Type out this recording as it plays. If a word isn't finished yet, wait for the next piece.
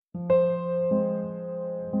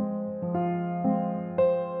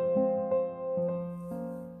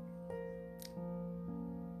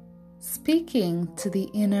Speaking to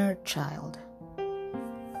the inner child.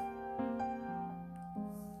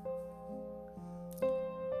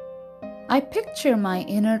 I picture my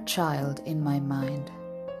inner child in my mind.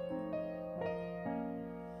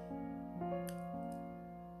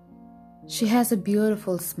 She has a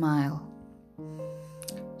beautiful smile.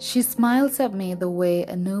 She smiles at me the way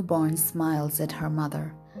a newborn smiles at her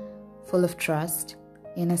mother, full of trust,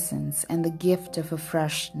 innocence, and the gift of a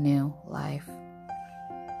fresh new life.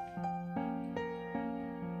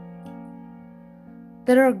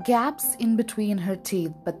 There are gaps in between her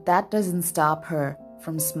teeth, but that doesn't stop her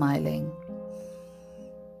from smiling.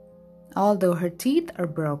 Although her teeth are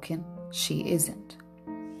broken, she isn't.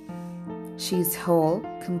 She's whole,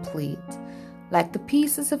 complete, like the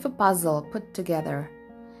pieces of a puzzle put together,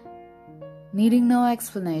 needing no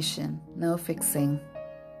explanation, no fixing.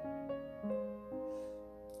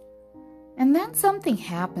 And then something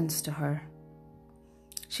happens to her.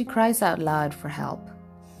 She cries out loud for help.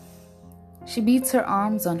 She beats her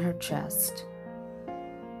arms on her chest.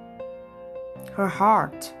 Her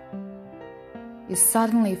heart is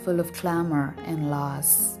suddenly full of clamor and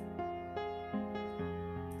loss.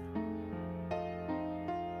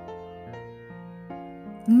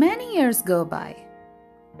 Many years go by.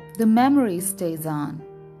 The memory stays on.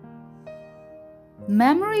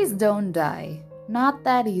 Memories don't die, not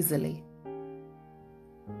that easily.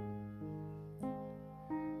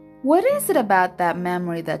 What is it about that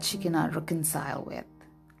memory that she cannot reconcile with?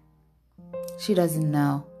 She doesn't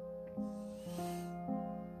know.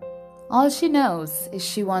 All she knows is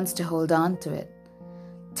she wants to hold on to it,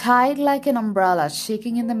 tied like an umbrella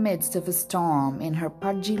shaking in the midst of a storm in her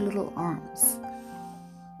pudgy little arms.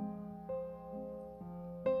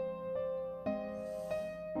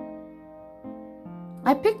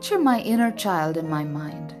 I picture my inner child in my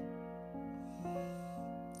mind.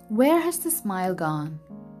 Where has the smile gone?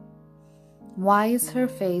 Why is her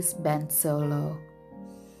face bent so low?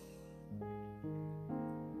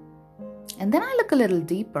 And then I look a little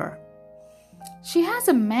deeper. She has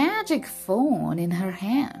a magic phone in her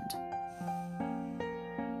hand.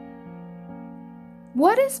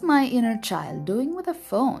 What is my inner child doing with a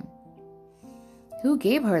phone? Who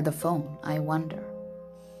gave her the phone, I wonder?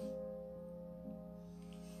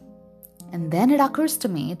 And then it occurs to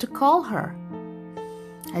me to call her.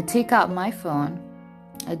 I take out my phone.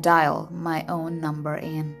 I dial my own number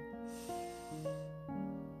in.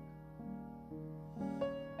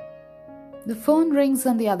 The phone rings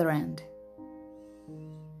on the other end,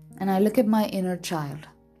 and I look at my inner child.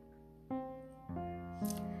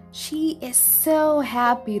 She is so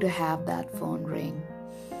happy to have that phone ring.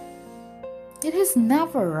 It has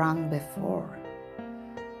never rung before.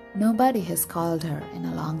 Nobody has called her in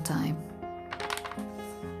a long time.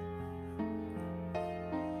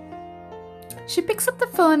 She picks up the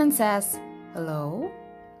phone and says, "Hello?"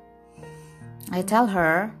 I tell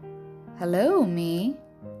her, "Hello, me.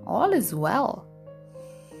 All is well."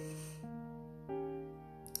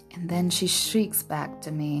 And then she shrieks back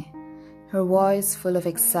to me, her voice full of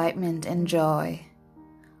excitement and joy.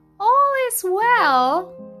 "All is well?"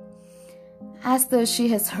 As though she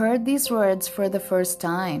has heard these words for the first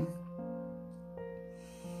time.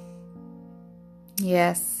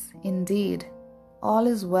 Yes, indeed, all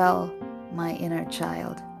is well, my inner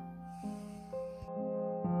child.